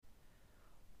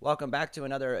Welcome back to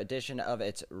another edition of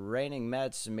It's Raining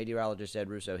Mets. Meteorologist Ed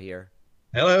Russo here.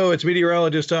 Hello, it's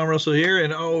meteorologist Tom Russell here,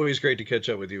 and always great to catch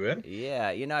up with you, Ed. Yeah,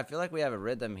 I feel like we have a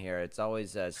rhythm here. It's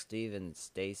always Steve and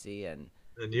Stacy And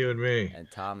you and me. and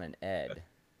Tom and Ed.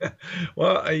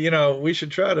 Well, we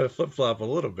should try to flip-flop a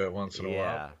little bit once in a while.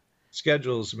 Yeah,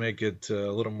 Schedules make it a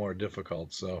little more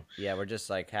difficult, so yeah, we're just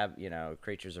like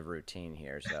creatures of routine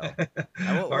here. So, and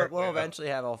aren't we'll we? eventually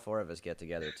have all four of us get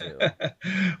together too.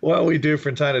 Well, we do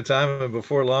from time to time, and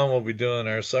before long, we'll be doing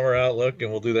our summer outlook, and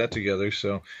we'll do that together.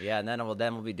 So, Yeah, and then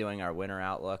we'll be doing our winter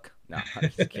outlook. No, I'm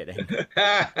just kidding.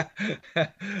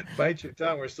 bite your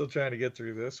tongue. We're still trying to get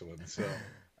through this one, so.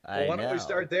 Well, I why don't we know.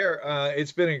 start there?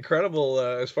 It's been incredible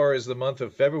as far as the month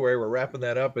of February. We're wrapping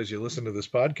that up as you listen to this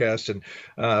podcast.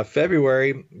 And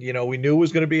February, we knew it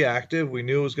was going to be active. We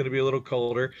knew it was going to be a little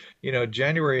colder.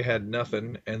 January had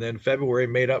nothing, and then February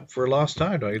made up for lost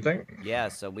time, don't you think? Yeah,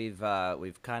 so we've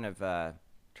kind of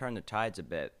turned the tides a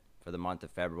bit for the month of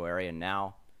February, and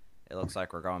now it looks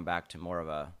like we're going back to more of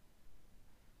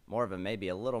a maybe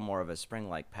a little more of a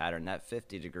spring-like pattern. That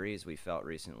 50 degrees we felt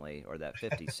recently, or that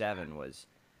 57 was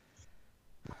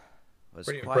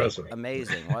Pretty quite impressive.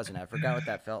 amazing, wasn't it? I forgot what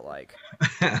that felt like.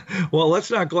 Well, let's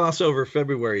not gloss over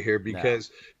February here No.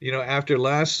 because, after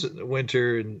last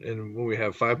winter and when we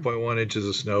have 5.1 inches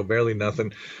of snow, barely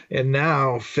nothing. And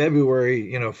now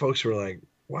February, folks were like,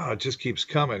 wow, it just keeps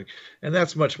coming. And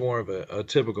that's much more of a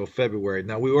typical February.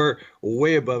 Now, we were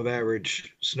way above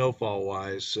average snowfall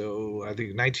wise. So I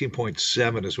think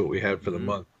 19.7 is what we had for the Hmm.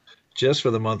 month, just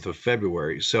for the month of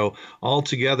February. So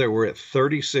altogether, we're at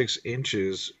 36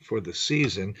 inches for the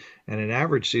season, and an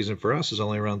average season for us is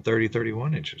only around 30,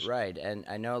 31 inches. Right, and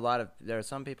I know there are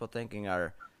some people thinking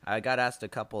are I got asked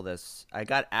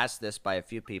this by a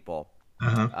few people.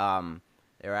 Uh-huh. Um,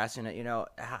 they were asking it,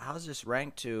 how's this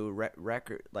ranked to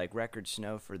record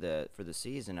snow for the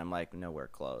season? I'm like, nowhere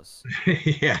close.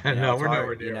 Yeah, no, It's we're hard.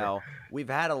 nowhere near it. We've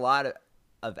had a lot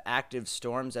of active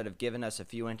storms that have given us a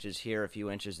few inches here, a few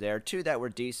inches there. Two that were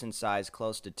decent size,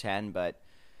 close to 10, but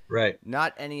Right.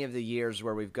 not any of the years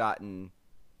where we've gotten,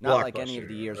 not like any of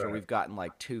the Blockbuster. years where Right. we've gotten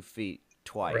like 2 feet Right.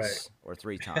 twice or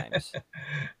three times.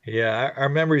 Yeah, our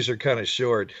memories are kind of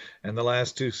short, and the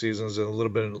last two seasons are a little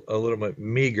bit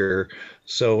meager.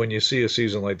 So when you see a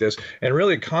season like this, and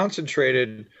really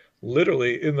concentrated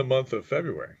literally in the month of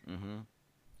February. Hmm.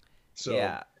 So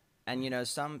Yeah, and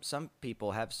some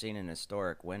people have seen an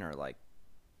historic winter like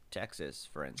Texas,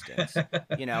 for instance.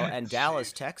 And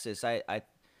Dallas, jeez. Texas, I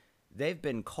they've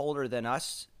been colder than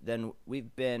us than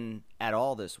we've been at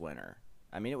all this winter.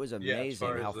 I mean, it was Yeah, as amazing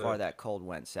far how as far that cold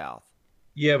went south.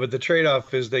 yeah, but the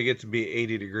trade-off is they get to be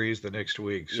 80 degrees the next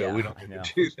week, so Yeah, we don't I get know.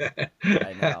 to do that.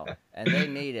 I know. And they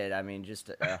need it. I mean,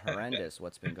 just horrendous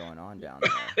what's been going on down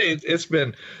there. It's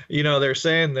been, they're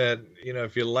saying that,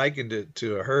 if you likened it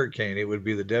to a hurricane, it would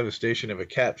be the devastation of a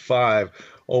Cat 5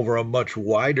 over a much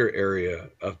wider area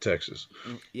of Texas.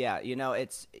 Yeah,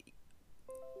 it's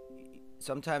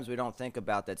sometimes we don't think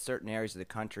about that certain areas of the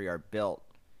country are built,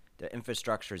 the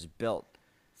infrastructure is built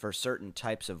for certain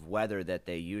types of weather that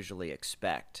they usually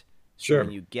expect. So when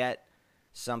Sure. you get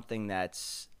something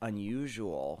that's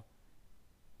unusual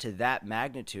to that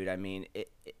magnitude, I mean,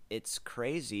 it's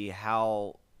crazy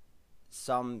how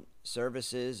some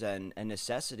services and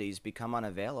necessities become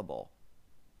unavailable.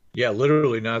 Yeah,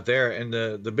 literally not there. And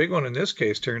the big one in this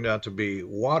case turned out to be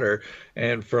water.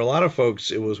 And for a lot of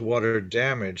folks, it was water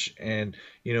damage. And,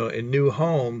 in new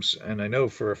homes, and I know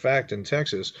for a fact in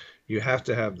Texas, you have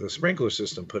to have the sprinkler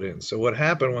system put in. So what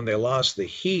happened when they lost the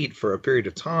heat for a period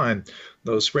of time,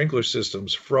 those sprinkler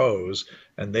systems froze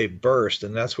and they burst.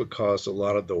 And that's what caused a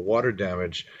lot of the water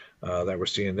damage that we're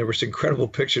seeing. There was incredible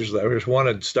pictures. There was one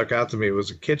that stuck out to me. It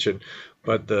was a kitchen,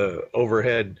 but the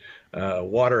overhead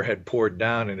water had poured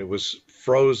down and it was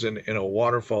frozen in a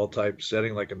waterfall type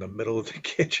setting, like in the middle of the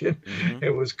kitchen. Hmm.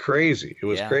 It was crazy. It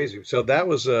was Yeah. crazy. So that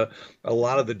was a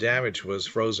lot of the damage was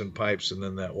frozen pipes and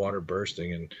then that water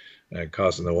bursting and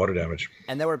causing the water damage.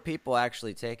 And there were people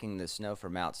actually taking the snow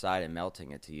from outside and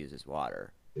melting it to use as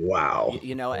water. Wow. And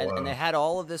they Wow. had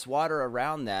all of this water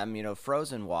around them,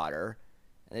 frozen water.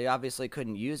 And they obviously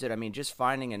couldn't use it. I mean, just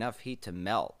finding enough heat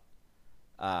to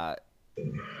uh,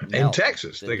 In melt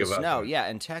Texas, think the about snow. that. Yeah,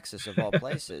 in Texas of all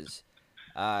places.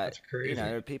 That's crazy.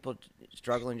 There are people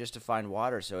struggling just to find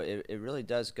water. So it really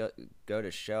does go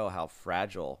to show how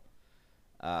fragile,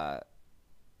 uh,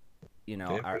 The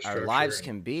our infrastructure lives and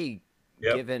can be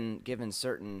yep. given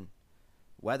certain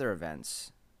weather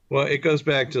events. Well, it goes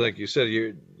back to like you said,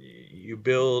 you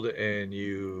build and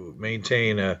you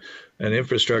maintain an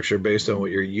infrastructure based on what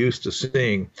you're used to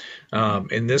seeing.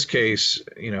 In this case,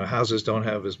 houses don't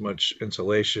have as much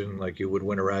insulation like you would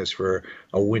winterize for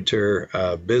a winter.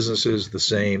 Businesses the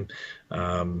same.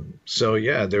 So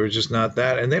yeah, there was just not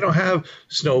that, and they don't have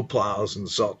snow plows and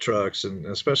salt trucks, and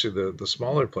especially the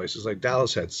smaller places like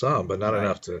Dallas had some, but not Right.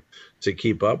 enough to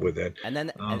keep up with it. And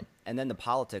then Um, and then the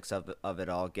politics of it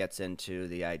all gets into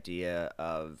the idea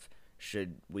of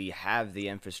should we have the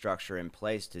infrastructure in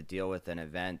place to deal with an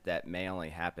event that may only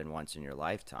happen once in your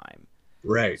lifetime.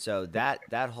 right. So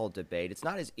that whole debate, it's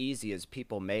not as easy as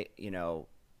people may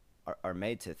are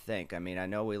made to think. I mean, I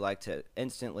know we like to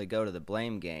instantly go to the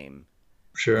blame game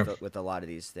Sure. with a lot of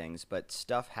these things, but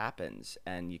stuff happens,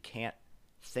 and you can't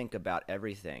think about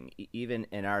everything. Even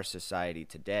in our society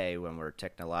today, when we're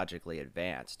technologically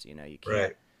advanced, you can't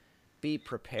Right. be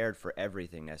prepared for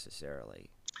everything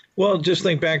necessarily. Well, just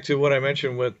think back to what I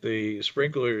mentioned with the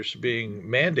sprinklers being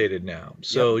mandated now. Yep.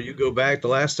 So you go back, the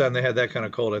last time they had that kind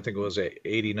of cold, I think it was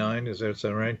 89. Is that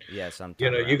sound right? Yeah,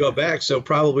 sometime You around go there. back, so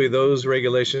probably those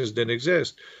regulations didn't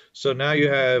exist. So now you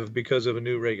have, because of a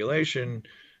new regulation,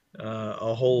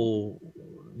 a whole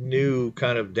new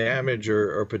kind of damage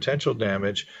or potential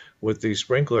damage with these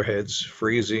sprinkler heads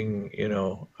freezing,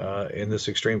 in this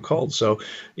extreme cold. So,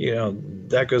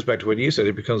 that goes back to what you said.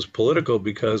 It becomes political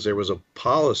because there was a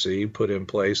policy put in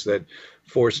place that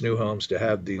forced new homes to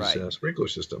have these Right. sprinkler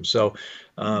systems. So,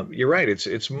 you're right.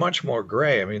 It's much more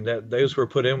gray. I mean, that those were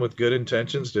put in with good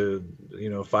intentions to,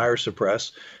 fire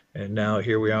suppress, and now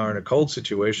here we are in a cold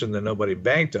situation that nobody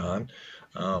banked on.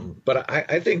 But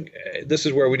I think this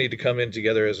is where we need to come in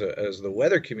together as the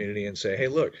weather community and say, hey,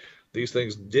 look, these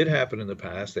things did happen in the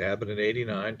past. They happened in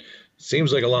 '89.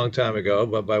 Seems like a long time ago,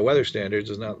 but by weather standards,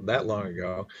 it's not that long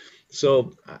ago.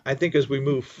 So I think as we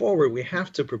move forward, we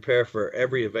have to prepare for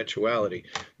every eventuality.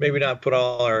 Maybe not put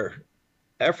all our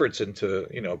efforts into,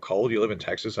 cold. You live in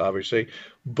Texas, obviously,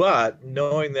 but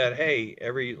knowing that, hey,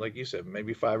 every, like you said,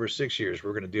 maybe 5 or 6 years,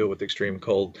 we're going to deal with extreme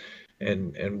cold.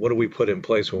 And what do we put in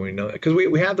place when we know? Because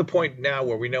we have the point now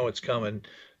where we know it's coming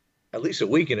at least a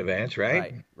week in advance, right?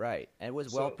 Right, right. And it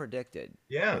was well So, predicted.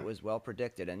 yeah. It was well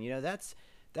predicted. And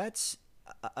that's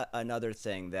another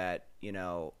thing that,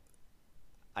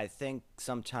 I think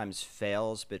sometimes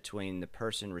fails between the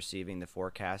person receiving the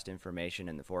forecast information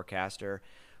and the forecaster.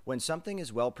 When something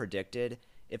is well predicted,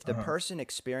 if the Uh-huh. person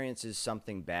experiences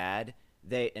something bad,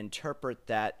 they interpret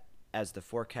that as the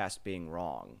forecast being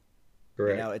wrong.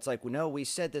 Correct. It's like, no, we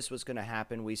said this was going to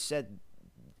happen. We said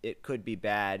it could be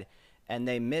bad, and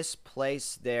they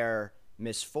misplace their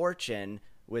misfortune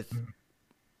with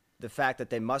the fact that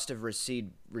they must have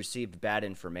received bad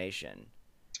information.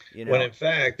 You When know, in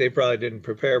fact, they probably didn't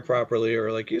prepare properly,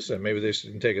 or like you said, maybe they just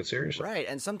didn't take it seriously. right?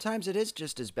 And sometimes it is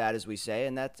just as bad as we say,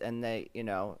 and they,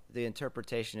 the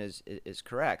interpretation is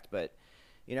correct, but.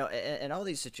 In all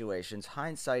these situations,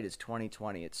 hindsight is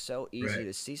 2020. It's so easy Right.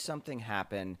 to see something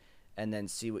happen and then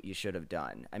see what you should have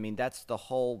done. I mean, that's the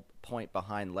whole point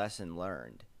behind lesson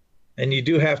learned. And you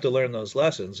do have to learn those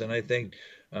lessons. And I think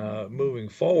moving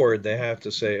forward, they have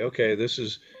to say, okay, this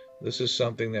is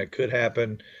something that could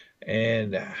happen,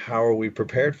 and how are we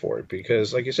prepared for it?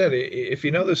 Because, like you said, if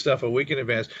you know this stuff a week in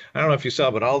advance, I don't know if you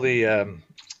saw, but all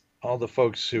the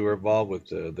folks who are involved with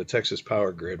the Texas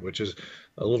Power Grid, which is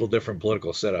a little different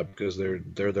political setup because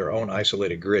they're their own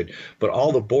isolated grid, but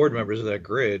all the board members of that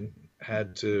grid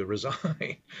had to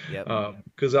resign Yep.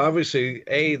 because obviously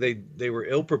they were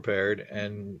ill prepared,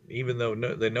 and even though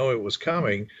they know it was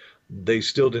coming, they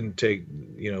still didn't take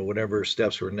whatever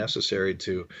steps were necessary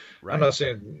to. I'm Right. not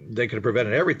saying they could have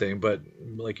prevented everything, but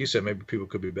like you said, maybe people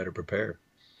could be better prepared.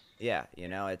 Yeah.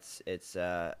 It's.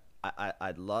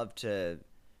 I'd love to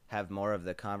have more of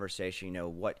the conversation.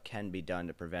 What can be done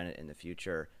to prevent it in the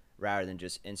future, rather than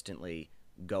just instantly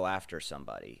go after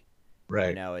somebody.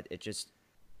 Right. It just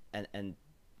and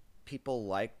people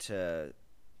like to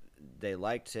they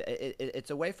like to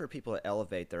it's a way for people to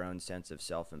elevate their own sense of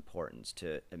self-importance,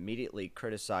 to immediately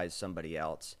criticize somebody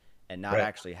else and not Right.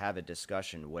 actually have a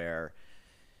discussion where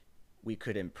we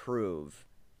could improve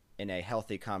in a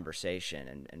healthy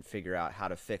conversation and figure out how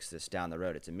to fix this down the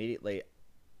road. It's immediately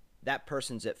that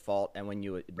person's at fault, and when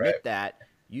you Right. admit that,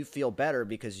 you feel better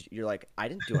because you're like, I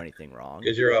didn't do anything wrong.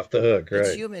 Because you're off the hook, It's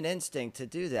right? human instinct to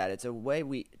do that. It's a way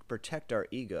we protect our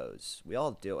egos. We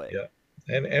all do it. Yeah.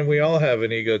 And we all have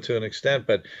an ego to an extent,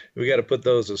 but we got to put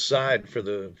those aside for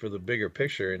the bigger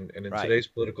picture. And in Right. today's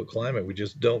political climate, we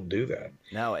just don't do that.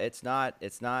 No, it's not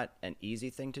an easy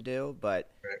thing to do, but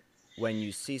Right. when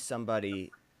you see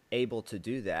somebody able to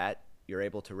do that, you're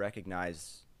able to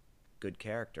recognize good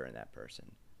character in that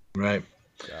person. Right.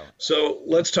 So So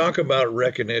let's talk about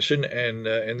recognition. And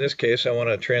in this case, I want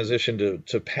to transition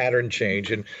to pattern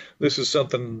change. And this is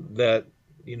something that,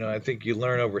 I think you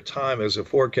learn over time as a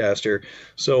forecaster.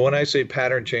 So when I say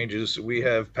pattern changes, we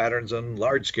have patterns on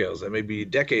large scales that may be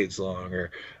decades long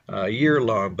or a year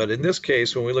long. But in this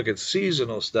case, when we look at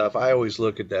seasonal stuff, I always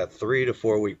look at that 3 to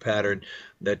 4 week pattern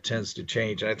that tends to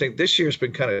change. And I think this year's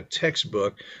been kind of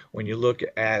textbook when you look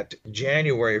at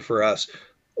January for us.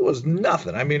 It was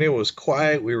nothing. I mean, it was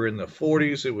quiet. We were in the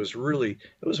 40s. It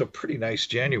was a pretty nice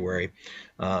January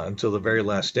until the very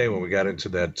last day when we got into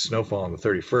that snowfall on the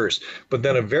 31st. But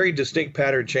then a very distinct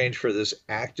pattern change for this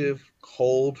active,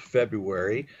 cold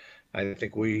February. I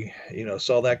think we,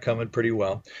 saw that coming pretty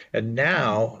well. And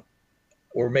now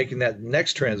we're making that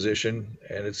next transition,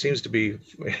 and it seems to be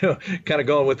kind of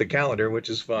going with the calendar, which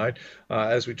is fine.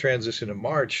 As we transition to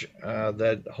March,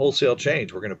 that wholesale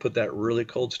change, we're going to put that really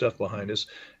cold stuff behind us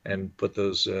and put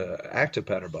those active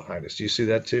pattern behind us. Do you see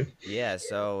that too? yeah,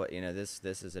 so this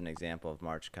is an example of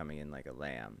March coming in like a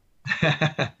lamb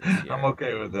this I'm year.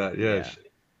 okay with that. Yeah. Yes.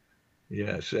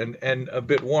 Yes, and a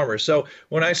bit warmer. So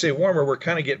when I say warmer, we're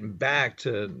kind of getting back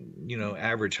to,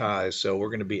 average highs. So we're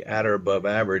going to be at or above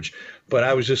average. But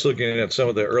I was just looking at some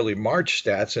of the early March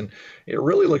stats, and it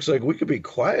really looks like we could be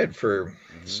quiet for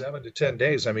Hmm. 7 to 10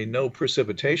 days. I mean, no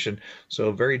precipitation.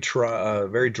 So very dry,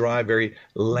 very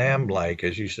lamb-like,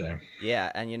 as you say. Yeah,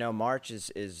 and March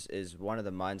is one of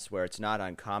the months where it's not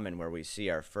uncommon where we see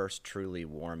our first truly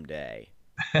warm day.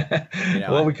 You know,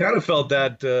 Well, I, we kind of felt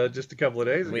that just a couple of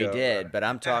days we ago, did, but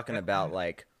I'm talking about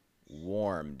like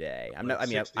warm day. I'm not. like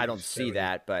I mean, I 60s, don't see 70s.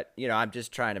 that, but I'm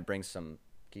just trying to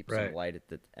keep some Right. light at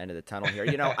the end of the tunnel here.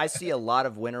 I see a lot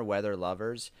of winter weather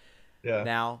lovers Yeah.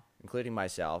 now, including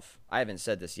myself. I haven't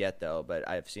said this yet though, but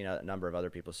I've seen a number of other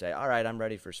people say, "All right, I'm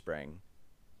ready for spring."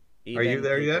 Are you Even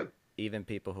there people, yet? even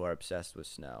people who are obsessed with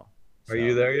snow. Are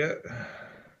you So there yet?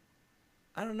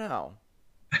 I don't know.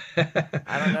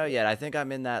 I don't know yet. I think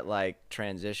I'm in that like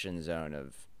transition zone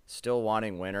of still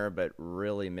wanting winter, but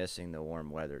really missing the warm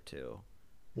weather too.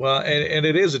 Well, and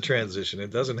it is a transition. It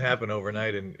doesn't happen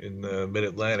overnight in the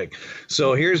mid-Atlantic.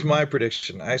 So here's my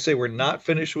prediction. I say we're not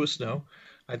finished with snow.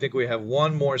 I think we have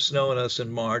one more snow in us in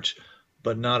March,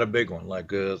 but not a big one,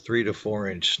 like a 3 to 4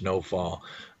 inch snowfall.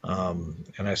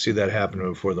 And I see that happening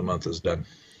before the month is done.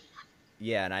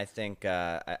 Yeah, and I think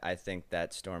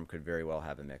that storm could very well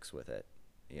have a mix with it.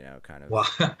 Kind of. Well,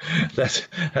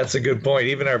 that's a good point.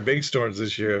 Even our big storms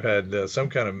this year have had some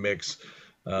kind of mix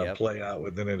Yep. play out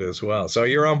within it as well. So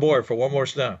you're on board for one more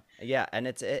snow. Yeah, and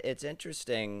it's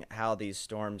interesting how these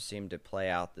storms seem to play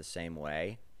out the same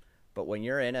way. But when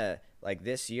you're in a like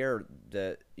this year,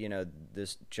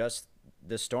 this just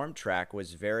the storm track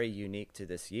was very unique to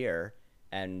this year,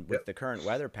 and with Yep. the current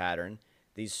weather pattern,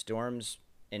 these storms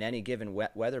in any given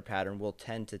weather pattern will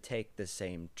tend to take the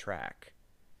same track.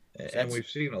 So And that's we've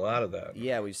seen a lot of that.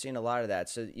 yeah, we've seen a lot of that.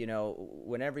 So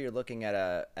whenever you're looking at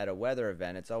a weather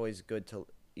event, it's always good to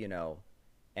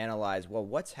analyze, well,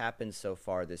 what's happened so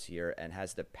far this year, and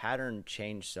has the pattern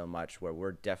changed so much where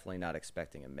we're definitely not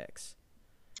expecting a mix.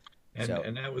 And So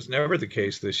and that was never the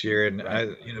case this year. And right.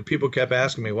 people kept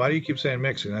asking me, why do you keep saying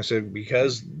mix? And I said,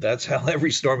 because that's how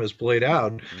every storm has played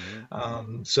out.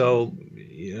 Hmm. So,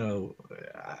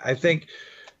 I think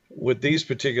with these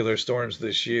particular storms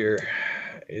this year,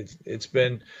 it's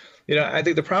been, I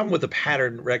think the problem with the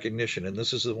pattern recognition, and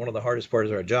this is one of the hardest parts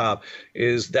of our job,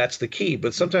 is that's the key.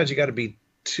 But sometimes you got to be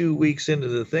 2 weeks into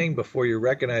the thing before you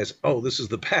recognize, oh, this is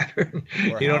the pattern.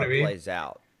 Or You know how what I it mean? plays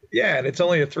out. Yeah, and it's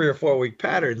only a 3 or 4 week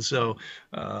pattern, so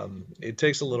it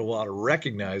takes a little while to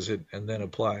recognize it and then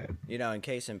apply it. In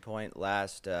case in point,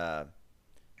 last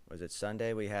was it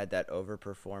Sunday we had that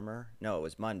overperformer? No, it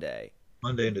was Monday.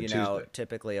 Monday into Tuesday.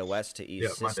 Typically a west to Yeah,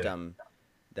 east Monday. system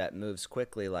that moves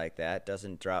quickly like that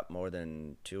doesn't drop more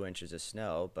than 2 inches of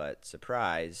snow, but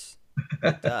surprise,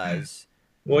 it does.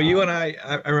 Well, you and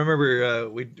Um, I remember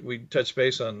we touched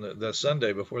base on the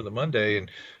Sunday before the Monday, and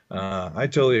I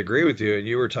totally agree with you. And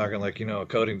you were talking like a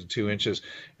coating to 2 inches,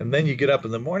 and then you get up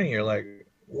in the morning, you're like,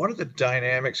 what are the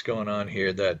dynamics going on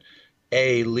here that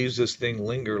A leaves this thing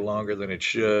linger longer than it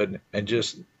should, and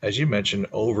just as you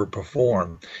mentioned,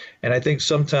 overperform. And I think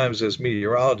sometimes as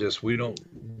meteorologists, we don't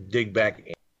dig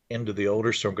back into the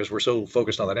older storm because we're so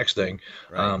focused on the next thing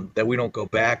right. that we don't go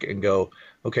back and go,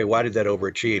 okay, why did that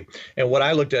overachieve? And what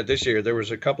I looked at this year, there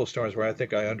was a couple of storms where I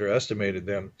think I underestimated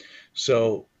them.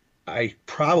 So I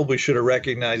probably should have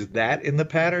recognized that in the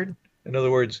pattern. In other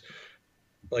words,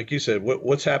 like you said,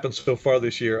 what's happened so far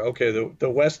this year? Okay, the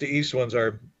west to east ones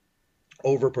are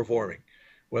overperforming.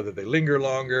 whether they linger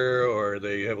longer or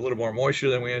they have a little more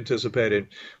moisture than we anticipated.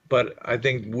 But I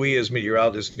think we as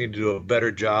meteorologists need to do a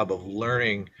better job of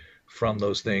learning from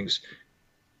those things,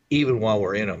 even while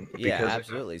we're in them, Yeah, because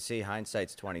absolutely. See,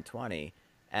 hindsight's 2020.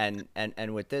 And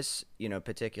with this,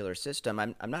 particular system,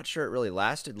 I'm not sure it really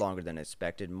lasted longer than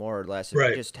expected. More or less, it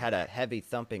right, just had a heavy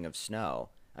thumping of snow.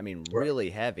 I mean, right, really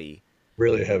heavy.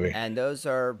 really heavy. And those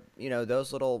are,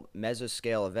 those little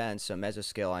mesoscale events. So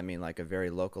mesoscale, I mean like a very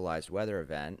localized weather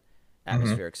event,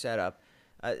 Hmm. atmospheric setup.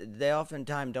 They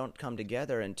oftentimes don't come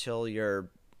together until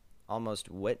you're almost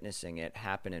witnessing it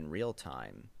happen in real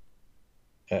time.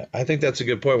 I think that's a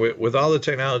good point. With all the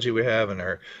technology we have, and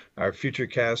our future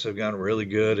casts have gotten really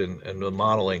good and the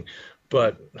modeling.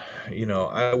 But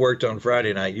I worked on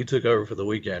Friday night. You took over for the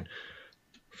weekend.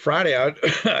 Friday, I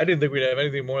didn't think we'd have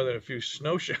anything more than a few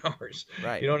snow showers.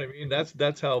 You Right. know what I mean?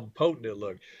 That's how potent it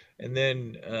looked. And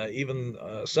then even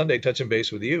Sunday, touching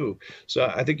base with you. So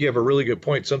I think you have a really good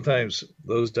point. Sometimes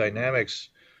those dynamics,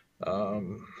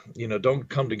 don't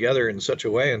come together in such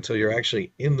a way until you're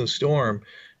actually in the storm,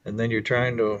 and then you're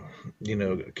trying to,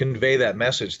 convey that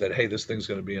message that hey, this thing's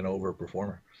going to be an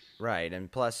overperformer. Right.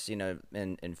 And plus,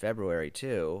 in February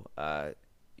too,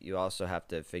 you also have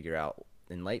to figure out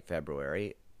in late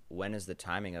February, when is the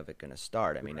timing of it going to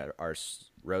start? I mean, Right. are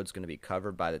roads going to be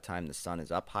covered by the time the sun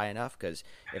is up high enough? Because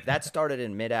if that started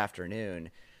in mid-afternoon,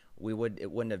 it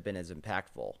wouldn't have been as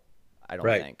impactful, I don't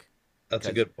Right. think, That's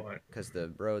a because good point.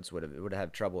 the roads would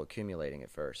have trouble accumulating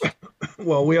at first.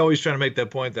 Well, we always try to make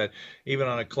that point that even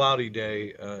on a cloudy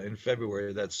day in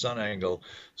February, that sun angle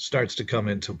starts to come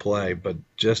into play. But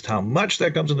just how much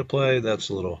that comes into play, that's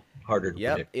a little harder to Yep,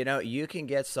 predict. you can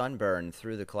get sunburn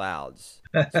through the clouds,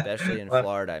 especially in Well,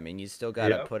 Florida. I mean, you still got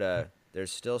to yeah, put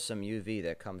there's still some UV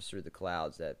that comes through the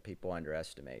clouds that people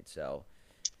underestimate. So,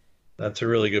 that's a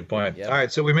really good point. All yep.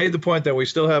 right, so we made the point that we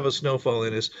still have a snowfall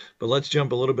in us, but let's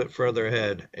jump a little bit further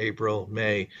ahead, April,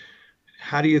 May.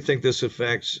 How do you think this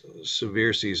affects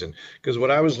severe season? Because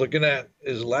what I was looking at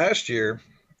is last year,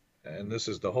 and this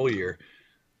is the whole year,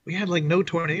 we had like no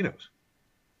tornadoes.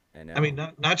 I I mean,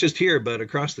 know. not just here, but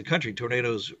across the country,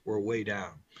 tornadoes were way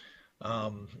down.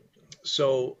 Um,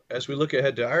 so as we look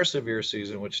ahead to our severe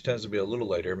season, which tends to be a little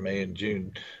later, May and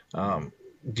June, um,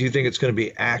 do you think it's going to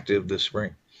be active this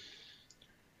spring?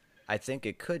 I think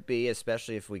it could be,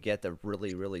 especially if we get the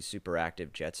really, really super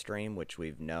active jet stream, which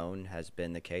we've known has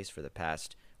been the case for the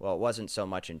past. Well, it wasn't so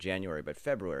much in January, but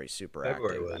February super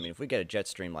February active. I was. mean, if we get a jet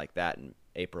stream like that in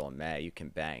April and May, you can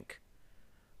bank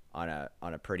on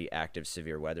a pretty active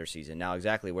severe weather season. Now,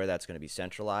 exactly where that's going to be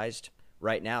centralized,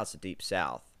 right now it's the deep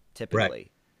south, Right.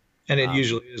 typically. And it Um,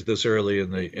 usually is this early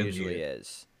in it the usually year.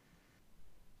 is.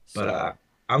 But So,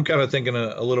 I'm kind of thinking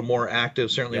a little more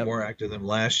active, certainly yep. more active than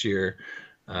last year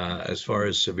as far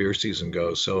as severe season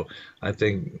goes. So I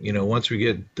think, once we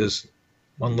get this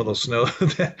one little snow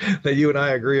that you and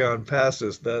I agree on past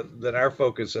us, that our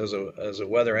focus as a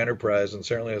weather enterprise and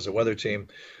certainly as a weather team,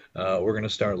 we're going to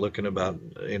start looking about,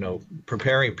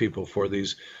 preparing people for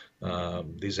these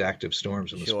active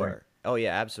storms in the spring. Sure. Oh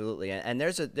yeah, absolutely. And I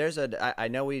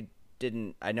know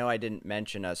I know I didn't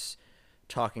mention us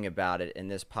talking about it in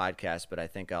this podcast, but I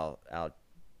think I'll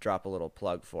drop a little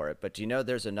plug for it. But do you know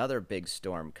there's another big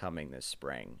storm coming this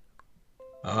spring?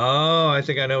 Oh, I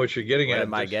think I know what you're getting What at.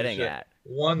 am I There's getting at?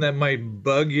 one that might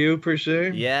bug you per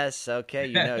se. Yes, okay,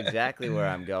 you know exactly where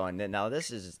I'm going. Now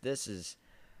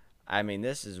I mean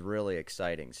this is really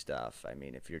exciting stuff. I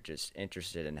mean, if you're just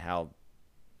interested in how,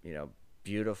 you know,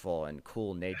 beautiful and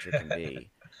cool nature can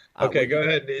be. Okay, Well, go you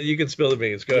ahead. You can spill the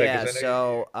beans. Go ahead, Yeah, because I know you.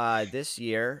 so this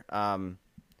year,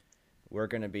 we're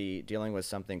going to be dealing with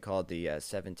something called the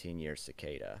 17-year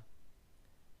cicada.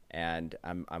 And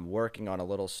I'm working on a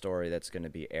little story that's going to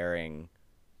be airing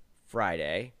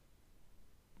Friday.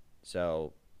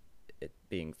 So, it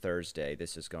being Thursday,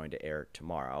 this is going to air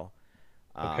tomorrow.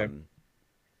 Okay, Um,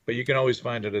 but you can always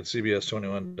find it at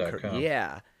cbs21.com.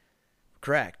 yeah,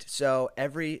 correct. So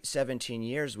every 17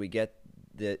 years, we get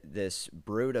this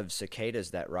brood of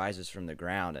cicadas that rises from the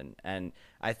ground, and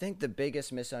I think the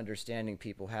biggest misunderstanding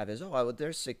people have is, oh, well,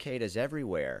 there's cicadas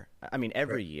everywhere. I mean,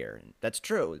 Right. every year. That's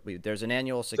true. There's an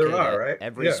annual There are, cicada right?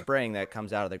 every Yeah. spring that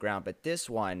comes out of the ground, but this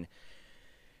one,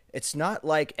 it's not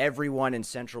like everyone in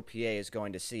Central PA is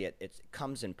going to see it. It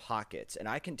comes in pockets, and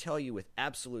I can tell you with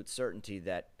absolute certainty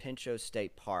that Pinchot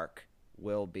State Park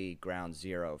will be ground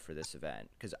zero for this event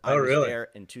because I Oh, was really? there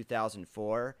in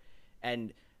 2004,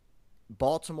 and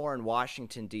Baltimore and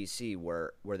Washington D.C.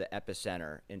 were the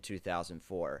epicenter in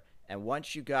 2004. And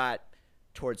once you got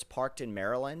towards Parkton,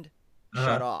 Maryland,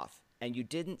 shut Uh-huh. off, and you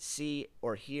didn't see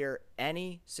or hear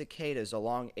any cicadas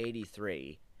along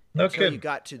 83 No until you kidding.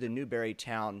 got to the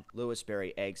Newberrytown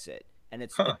Lewisberry exit, and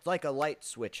Huh. it's like a light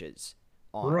switches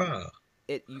on. Right.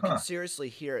 It you can Huh. seriously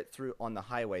hear it through on the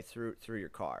highway through your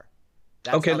car.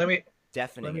 That's Okay, how let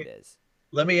deafening me it is.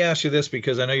 let me ask you this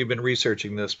because I know you've been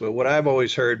researching this, but what I've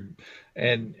always heard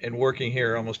and working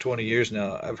here almost 20 years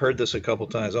now, I've heard this a couple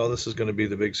times. Oh, this is going to be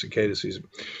the big cicada season.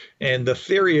 And the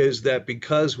theory is that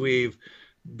because we've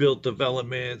built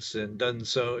developments and done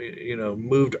so,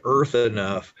 moved earth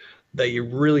enough that you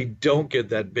really don't get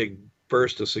that big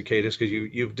burst of cicadas because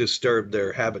you've disturbed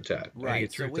their habitat. Any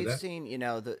Right. So truth to we've that? seen,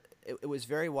 it was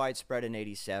very widespread in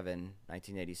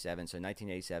 1987. So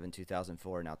 1987,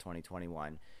 2004, now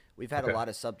 2021. We've had a Okay. lot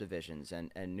of subdivisions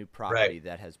and new Right. property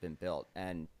that has been built.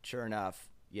 And sure enough,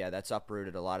 yeah, that's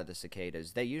uprooted a lot of the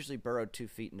cicadas. They usually burrow 2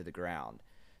 feet into the ground.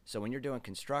 So when you're doing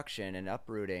construction and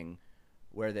uprooting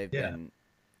where they've Yeah. been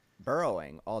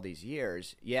burrowing all these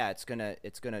years, yeah, it's gonna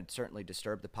certainly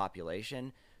disturb the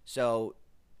population. So,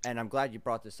 and I'm glad you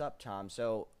brought this up, Tom.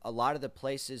 So a lot of the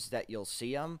places that you'll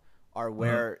see them are Uh-huh.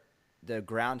 where the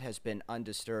ground has been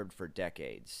undisturbed for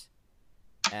decades.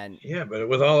 And Yeah, but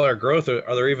with all our growth, are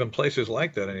there even places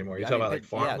like that anymore? You I talking mean, about like Yeah,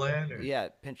 farmland or? yeah,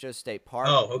 Pinchot State Park.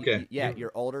 Oh, okay. Yeah,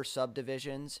 your older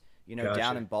subdivisions. Down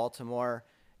Gotcha. in Baltimore.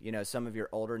 Some of your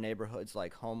older neighborhoods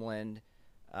like Homeland,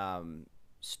 um,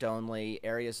 Stoneleigh,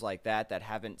 areas like that that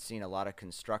haven't seen a lot of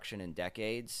construction in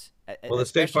decades, Well, the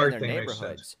state especially in park their thing makes sense.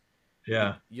 neighborhoods.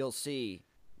 Yeah. You'll see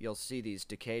these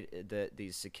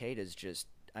cicadas just.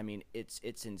 I mean, it's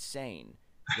insane.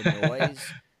 The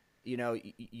noise.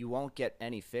 You won't get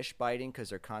any fish biting because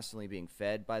they're constantly being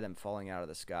fed by them falling out of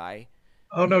the sky.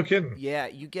 Oh, no kidding. Yeah,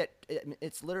 you get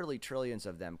it's literally trillions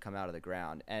of them come out of the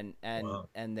ground, Wow.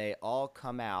 and they all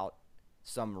come out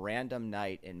some random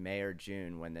night in May or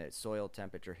June when the soil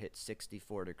temperature hits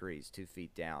 64 degrees 2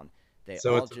 feet down. They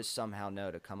So all it's just somehow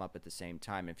know to come up at the same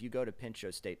time. If you go to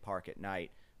Pinchot State Park at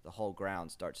night, the whole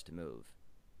ground starts to move.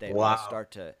 They all wow.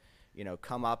 start to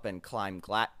come up and climb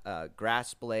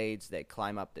grass blades. They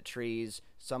climb up the trees.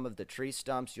 Some of the tree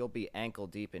stumps, you'll be ankle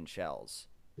deep in shells.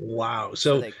 Wow.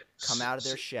 So So they come out of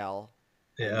their shell,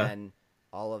 and yeah. then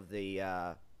all of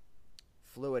the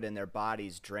fluid in their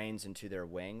bodies drains into their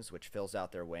wings, which fills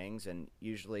out their wings. And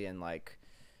usually, in like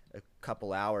a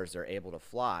couple hours, they're able to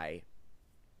fly.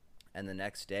 And the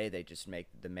next day,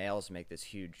 the males make this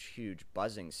huge, huge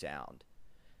buzzing sound.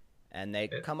 And they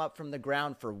Yeah. come up from the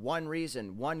ground for one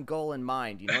reason, one goal in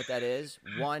mind. You know what that is?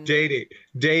 One Dating.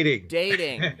 Dating.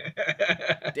 dating,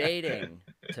 dating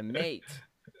to mate.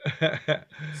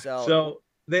 So So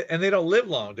they don't live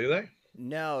long, do they?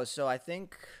 no, so I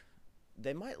think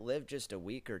they might live just a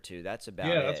week or two. That's about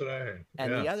Yeah, that's it. what I heard.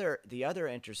 And Yeah. the other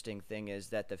interesting thing is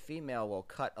that the female will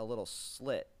cut a little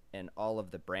slit in all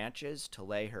of the branches to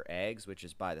lay her eggs, which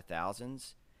is by the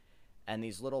thousands. And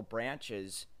these little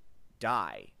branches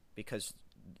die because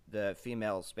the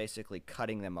female's basically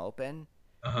cutting them open.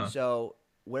 Uh-huh. So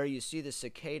where you see the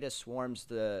cicada swarms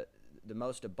the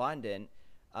most abundant,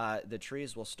 the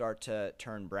trees will start to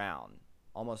turn brown,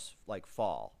 almost like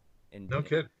fall. In No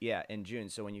kid. Yeah, in June.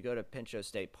 So when you go to Pinchot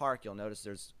State Park, you'll notice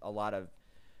there's a lot of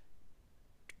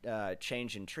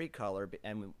change in tree color,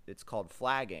 and it's called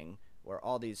flagging, where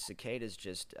all these cicadas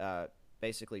just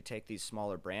basically take these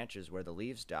smaller branches where the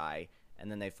leaves die,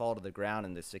 and then they fall to the ground,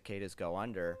 and the cicadas go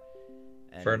under,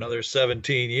 For and another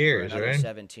 17 for years, another right?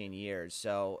 17 years.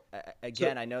 So So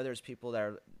again, I know there's people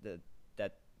that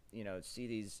see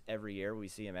these every year. We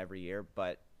see them every year,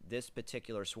 but this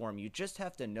particular swarm, you just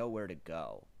have to know where to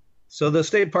go. so the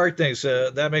state park things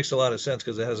that makes a lot of sense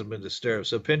because it hasn't been disturbed.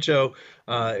 So Pinchot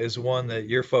is one that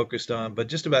you're focused on, but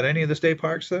just about any of the state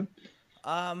parks then?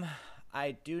 Um,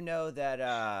 I do know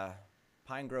that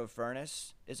Pine Grove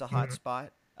Furnace is a hot Mhm.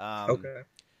 spot. Okay.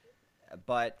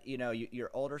 But your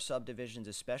older subdivisions,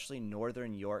 especially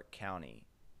Northern York County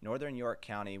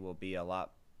will be a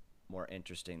lot more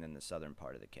interesting than the southern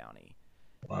part of the county.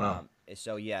 Wow.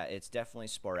 So yeah, it's definitely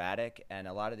sporadic, and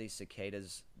a lot of these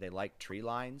cicadas, they like tree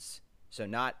lines, so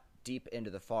not deep into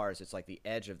the forest. It's like the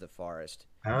edge of the forest,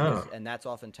 Oh. and that's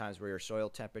oftentimes where your soil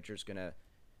temperature is gonna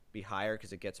be higher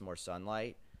because it gets more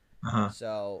sunlight. Uh-huh.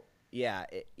 So yeah,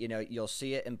 you'll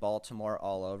see it in Baltimore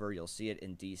all over. You'll see it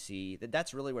in D.C.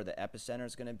 That's really where the epicenter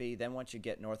is going to be. Then once you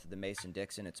get north of the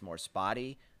Mason-Dixon, it's more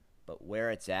spotty. But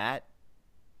where it's at,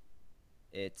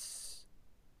 it's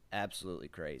absolutely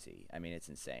crazy. I mean, it's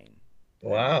insane.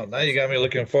 Wow. Now you It's got me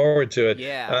looking forward to it.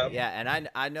 Yeah, Um, yeah, and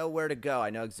I know where to go. I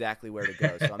know exactly where to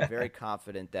go. So I'm very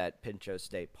confident that Pinchot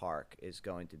State Park is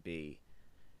going to be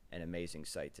an amazing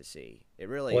sight to see. It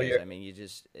really well, is. you're I mean,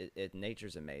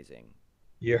 nature's amazing.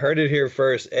 You heard it here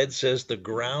first. Ed says the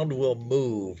ground will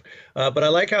move. But I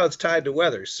like how it's tied to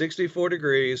weather. 64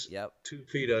 degrees, Yep, 2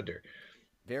 feet under.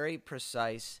 very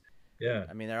precise. Yeah.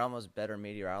 I mean, they're almost better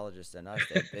meteorologists than us.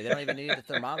 They don't even need the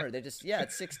thermometer. They just, yeah,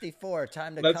 it's 64.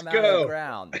 Time to Let's come out of the go.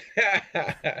 ground.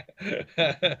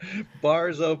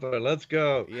 Bars open. Let's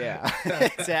go. Yeah,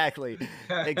 exactly,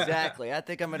 exactly. I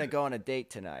think I'm gonna go on a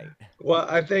date tonight. Well,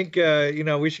 I think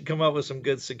we should come up with some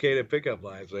good cicada pickup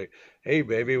lines like, "Hey,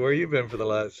 baby, where you been for the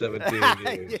last 17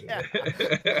 years?" Yeah,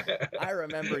 I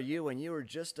remember you when you were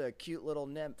just a cute little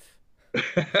nymph.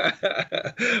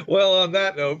 Well, on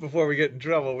that note, before we get in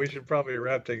trouble, we should probably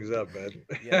wrap things up, man.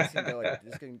 Yeah,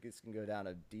 this can go down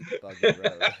a deep buggy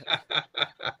road.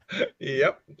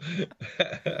 Yep.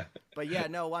 But yeah,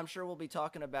 no, I'm sure we'll be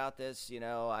talking about this.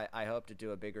 I hope to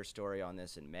do a bigger story on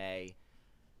this in May.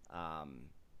 Um,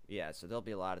 yeah, so there'll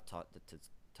be a lot of to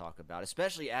talk about,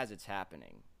 especially as it's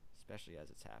happening. Especially as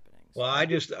it's happening. Well,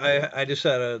 So I just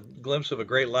had a glimpse of a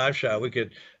great live shot. We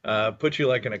could put you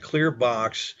like in a clear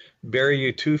box, bury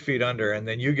you 2 feet under, and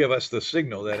then you give us the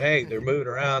signal that hey, they're moving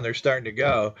around, they're starting to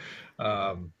go.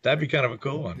 That'd be kind of a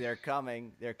cool one. they're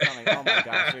coming. They're coming. Oh my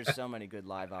gosh, there's so many good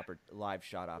live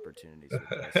shot opportunities with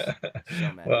this.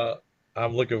 So many. Well,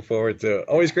 I'm looking forward to it.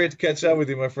 Always great to catch up with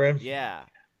you, my friend. Yeah.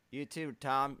 You too,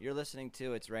 Tom. You're listening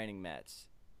to It's Raining Mets.